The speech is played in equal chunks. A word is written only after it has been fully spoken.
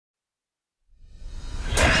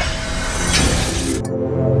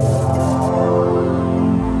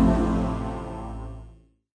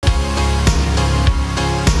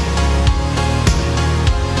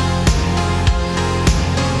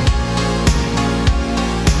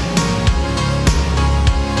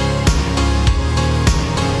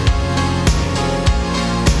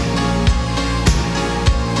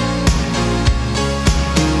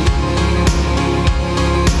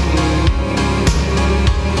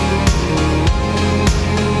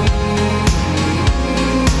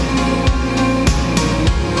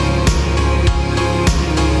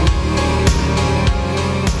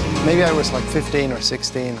was like 15 or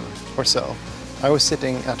 16 or so. I was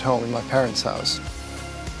sitting at home in my parents' house,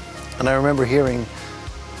 and I remember hearing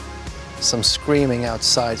some screaming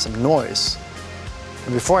outside, some noise.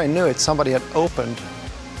 And before I knew it, somebody had opened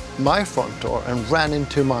my front door and ran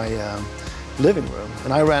into my living room,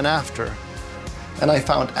 and I ran after. And I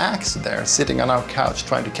found Ax there, sitting on our couch,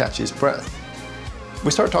 trying to catch his breath.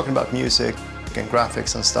 We started talking about music and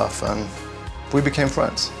graphics and stuff, and we became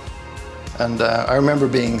friends. And I remember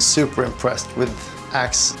being super impressed with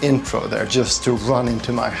Ax's intro there, just to run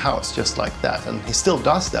into my house just like that. And he still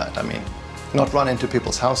does that. I mean, not run into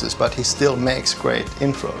people's houses, but he still makes great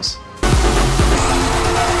intros.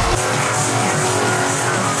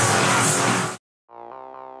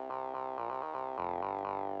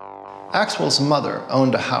 Axwell's mother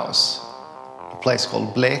owned a house, a place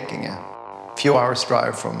called Blekinge, a few hours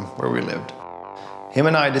drive from where we lived. Him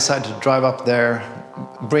and I decided to drive up there,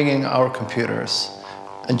 bringing our computers,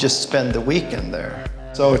 and just spend the weekend there.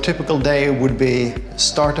 So a typical day would be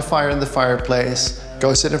start a fire in the fireplace,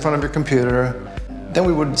 go sit in front of your computer. Then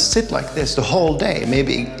we would sit like this the whole day,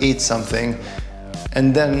 maybe eat something,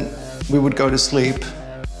 and then we would go to sleep.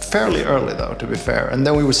 Fairly early though, to be fair, and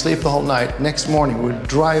then we would sleep the whole night. Next morning we would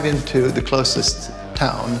drive into the closest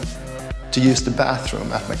town to use the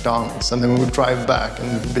bathroom at McDonald's, and then we would drive back and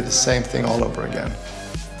it would be the same thing all over again.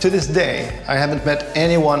 To this day, I haven't met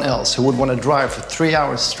anyone else who would want to drive for 3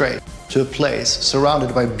 hours straight to a place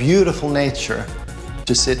surrounded by beautiful nature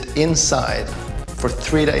to sit inside for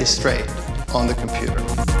 3 days straight on the computer.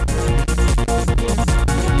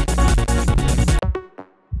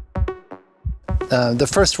 The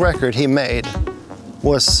first record he made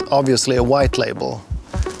was obviously a white label.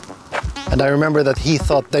 And I remember that he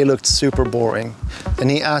thought they looked super boring. And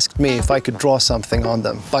he asked me if I could draw something on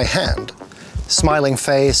them by hand. Smiling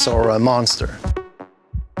face or a monster.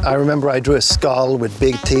 I remember I drew a skull with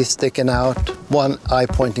big teeth sticking out, one eye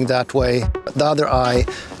pointing that way. The other eye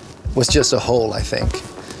was just a hole, I think.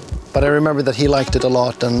 But I remember that he liked it a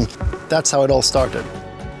lot, and that's how it all started.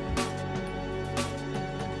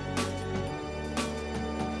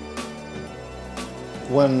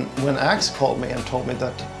 When Ax called me and told me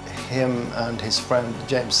that him and his friend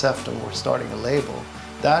James Sefton were starting a label,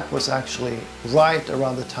 that was actually right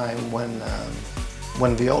around the time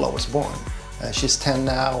when Viola was born. She's 10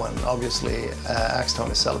 now, and obviously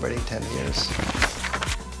Axtone is celebrating 10 years.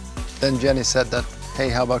 Then Jenny said that, hey,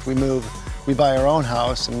 how about we buy our own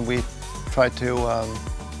house and we try to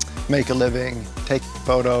make a living, take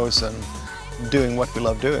photos, and doing what we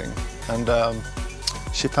love doing. And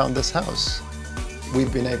she found this house.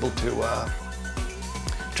 We've been able to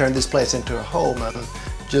turn this place into a home, and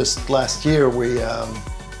just last year we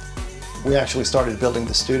actually started building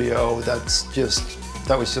the studio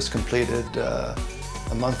that was just completed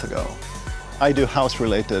a month ago. I do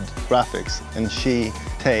house-related graphics, and she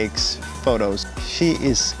takes photos. She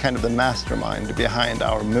is kind of the mastermind behind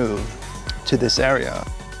our move to this area.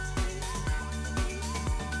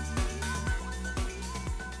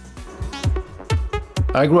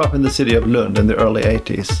 I grew up in the city of Lund in the early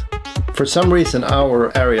 80s. For some reason,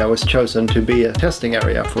 our area was chosen to be a testing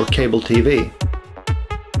area for cable TV.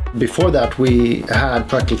 Before that, we had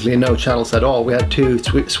practically no channels at all. We had 2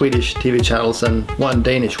 Swedish TV channels and 1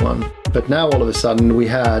 Danish one. But now all of a sudden we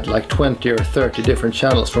had like 20 or 30 different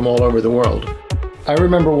channels from all over the world. I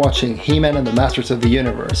remember watching He-Man and the Masters of the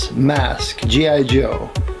Universe, Mask, G.I.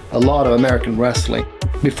 Joe, a lot of American wrestling.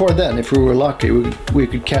 Before then, if we were lucky, we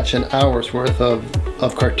could catch an hour's worth of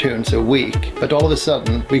cartoons a week. But all of a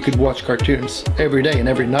sudden, we could watch cartoons every day and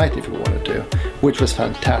every night if we wanted to, which was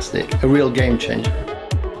fantastic, a real game changer.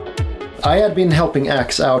 I had been helping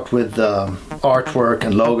Ax out with artwork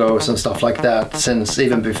and logos and stuff like that since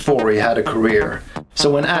even before he had a career.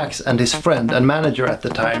 So when Ax and his friend and manager at the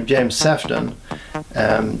time, James Sefton,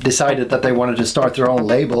 decided that they wanted to start their own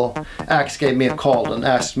label, Ax gave me a call and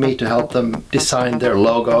asked me to help them design their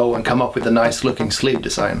logo and come up with a nice looking sleeve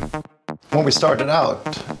design. When we started out,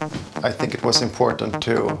 I think it was important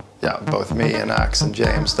to, both me and Ax and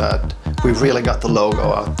James, that we really got the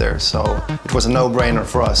logo out there. So it was a no-brainer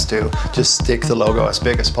for us to just stick the logo as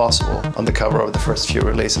big as possible on the cover of the first few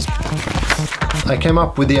releases. I came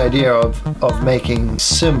up with the idea of making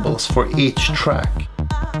symbols for each track.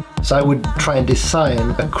 So I would try and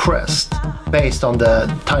design a crest based on the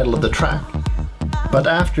title of the track. But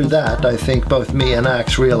after that, I think both me and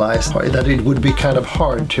Ax realized that it would be kind of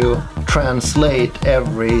hard to translate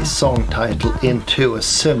every song title into a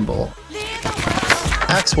symbol.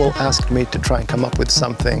 Axwell asked me to try and come up with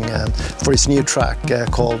something for his new track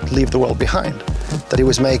called Leave the World Behind, that he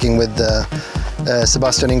was making with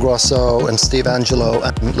Sebastian Ingrosso and Steve Angelo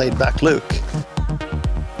and Laid Back Luke.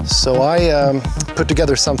 So I put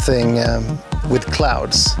together something with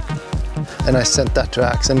clouds, and I sent that to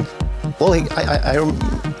Ax. And well,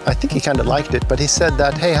 I think he kind of liked it, but he said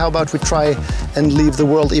that, hey, how about we try and leave the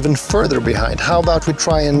world even further behind? How about we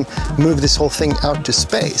try and move this whole thing out to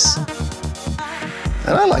space?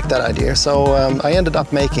 And I liked that idea, so I ended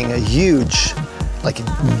up making a huge, like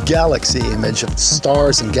a galaxy image of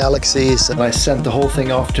stars and galaxies. And I sent the whole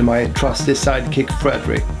thing off to my trusty sidekick,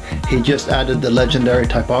 Frederick. He just added the legendary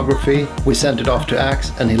typography. We sent it off to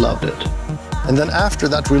Ax, and he loved it. And then after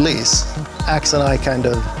that release, Ax and I kind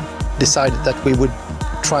of decided that we would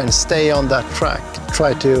try and stay on that track,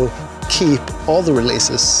 try to keep all the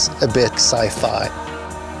releases a bit sci-fi.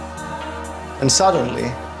 And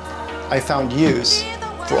suddenly, I found use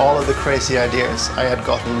for all of the crazy ideas I had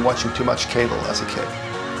gotten watching too much cable as a kid.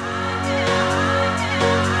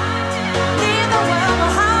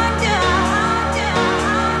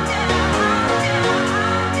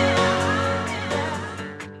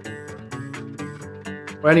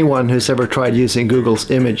 For anyone who's ever tried using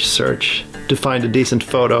Google's image search to find a decent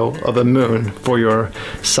photo of a moon for your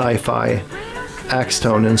sci-fi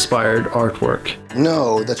Axtone inspired artwork,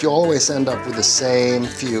 know that you always end up with the same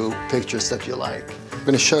few pictures that you like. I'm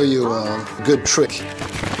going to show you a good trick.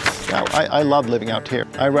 Now, I love living out here.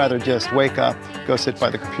 I rather just wake up, go sit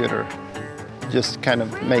by the computer, just kind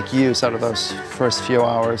of make use out of those first few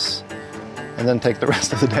hours, and then take the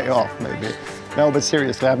rest of the day off, maybe. No, but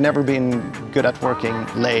seriously, I've never been good at working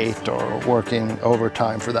late or working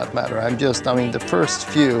overtime for that matter. I mean, the first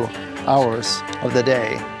few hours of the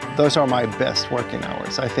day, those are my best working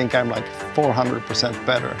hours. I think I'm like 400%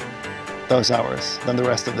 better those hours than the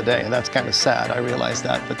rest of the day. And that's kind of sad, I realize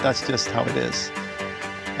that, but that's just how it is.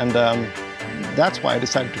 And that's why I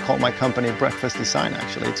decided to call my company Breakfast Design,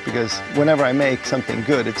 actually. It's because whenever I make something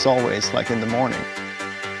good, it's always like in the morning.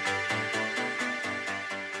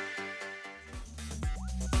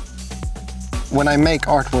 When I make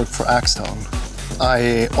artwork for Axtone,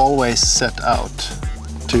 I always set out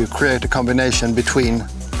to create a combination between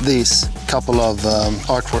these couple of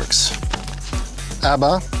artworks.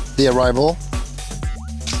 ABBA, The Arrival,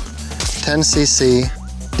 10cc,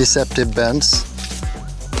 Deceptive Bends,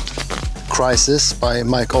 Crisis by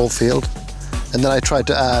Mike Oldfield, and then I tried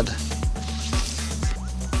to add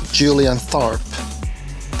Julian Tharp,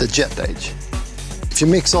 The Jet Age. If you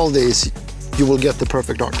mix all these, you will get the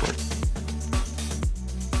perfect artwork.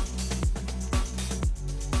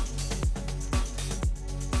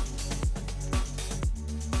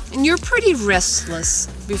 And you're pretty restless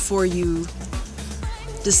before you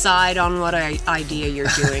decide on what idea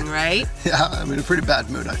you're doing, right? Yeah, I'm in a pretty bad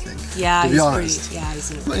mood, I think. Yeah, to be honest.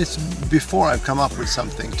 He's It's before I've come up with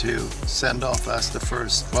something to send off as the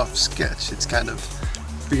first rough sketch. It's kind of,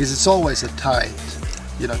 because it's always a tight,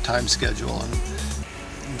 time schedule, and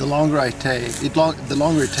the longer the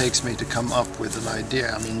longer it takes me to come up with an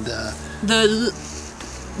idea. I mean, the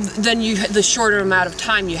shorter amount of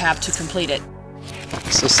time you have to complete it.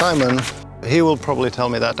 So Simon, he will probably tell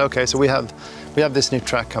me that, okay, so we have this new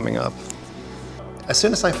track coming up. As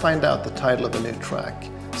soon as I find out the title of a new track,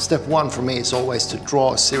 step one for me is always to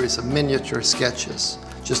draw a series of miniature sketches,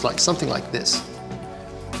 just like something like this.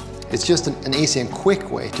 It's just an easy and quick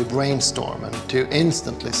way to brainstorm and to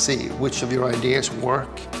instantly see which of your ideas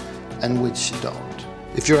work and which don't.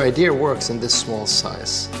 If your idea works in this small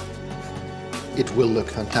size, it will look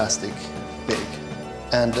fantastic big.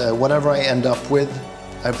 And whatever I end up with,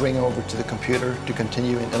 I bring over to the computer to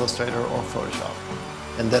continue in Illustrator or Photoshop.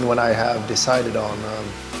 And then when I have decided on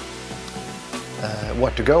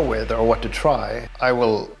what to go with or what to try, I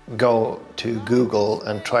will go to Google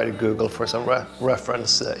and try to Google for some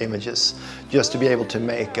reference images, just to be able to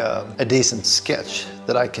make a decent sketch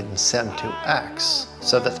that I can send to Ax,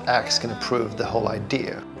 so that Ax can approve the whole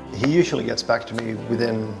idea. He usually gets back to me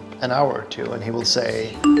within an hour or two, and he will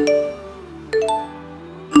say,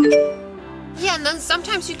 yeah, and then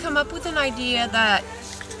sometimes you come up with an idea that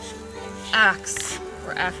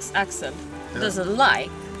Axon doesn't like.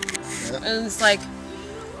 Yeah. And it's like,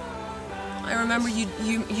 I remember you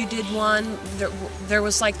did one, there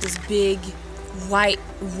was like this big white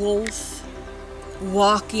wolf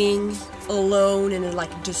walking alone in a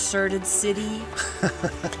like deserted city.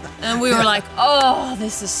 And we were like, oh,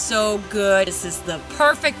 this is so good. This is the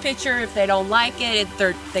perfect picture. If they don't like it,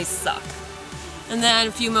 they suck. And then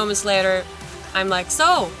a few moments later, I'm like,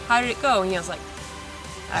 so, how did it go? And he was like,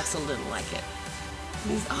 Axel didn't like it.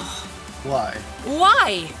 And he's, oh. Why?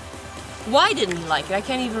 Why? Why didn't he like it? I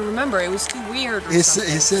can't even remember. It was too weird or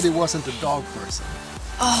something. He said he wasn't a dog person.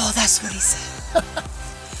 Oh, that's what he said.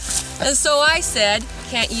 And so I said,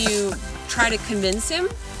 can't you try to convince him?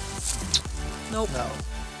 Nope. No.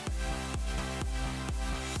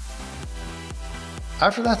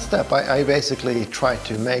 After that step, I basically tried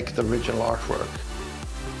to make the original artwork.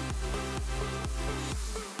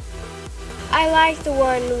 I like the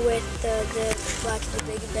one with the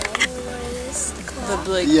big bell, or what it is, the clock.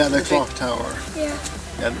 The clock tower. Yeah.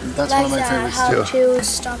 Yeah, that's one of my favorites too. How to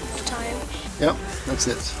stop time. Yep, that's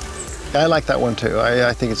it. I like that one too.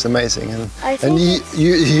 I think it's amazing, and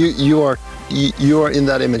you are in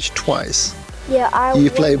that image twice. Yeah, you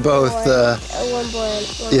play both. One boy and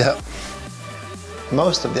one yeah.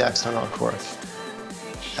 Most of the Axtone artwork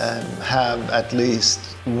have at least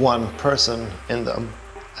one person in them.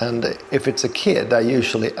 And if it's a kid, I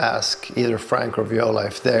usually ask either Frank or Viola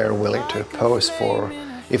if they're willing to pose for,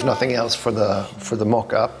 if nothing else, for the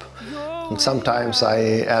mock-up. And sometimes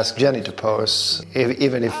I ask Jenny to pose,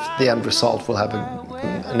 even if the end result will have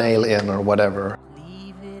an alien or whatever.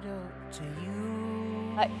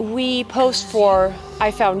 We posed for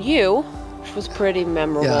I Found You, which was pretty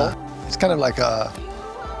memorable. Yeah, it's kind of like a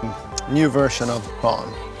new version of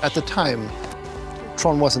Tron. At the time,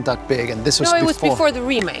 Tron wasn't that big, and this was No, it was before the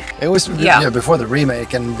remake. It was before the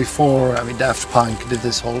remake, and before, I mean, Daft Punk did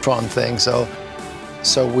this whole Tron thing, so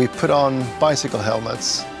we put on bicycle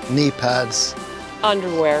helmets, knee pads,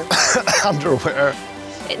 underwear. underwear.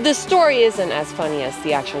 The story isn't as funny as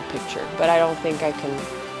the actual picture, but I don't think I can...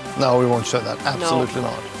 No, we won't show that. Absolutely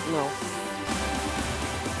not. No.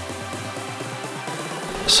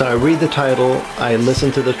 So I read the title, I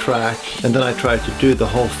listen to the track, and then I try to do the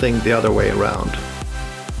whole thing the other way around.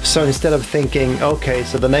 So instead of thinking, okay,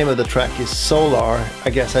 so the name of the track is Solar, I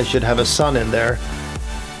guess I should have a sun in there.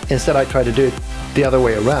 Instead I try to do it the other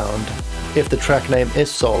way around. If the track name is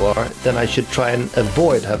Solar, then I should try and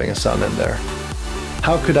avoid having a sun in there.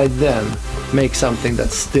 How could I then make something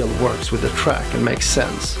that still works with the track and makes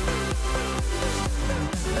sense?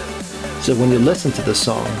 So when you listen to the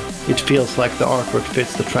song, it feels like the artwork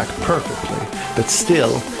fits the track perfectly, but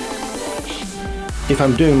still, if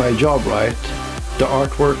I'm doing my job right, the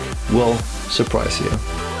artwork will surprise you.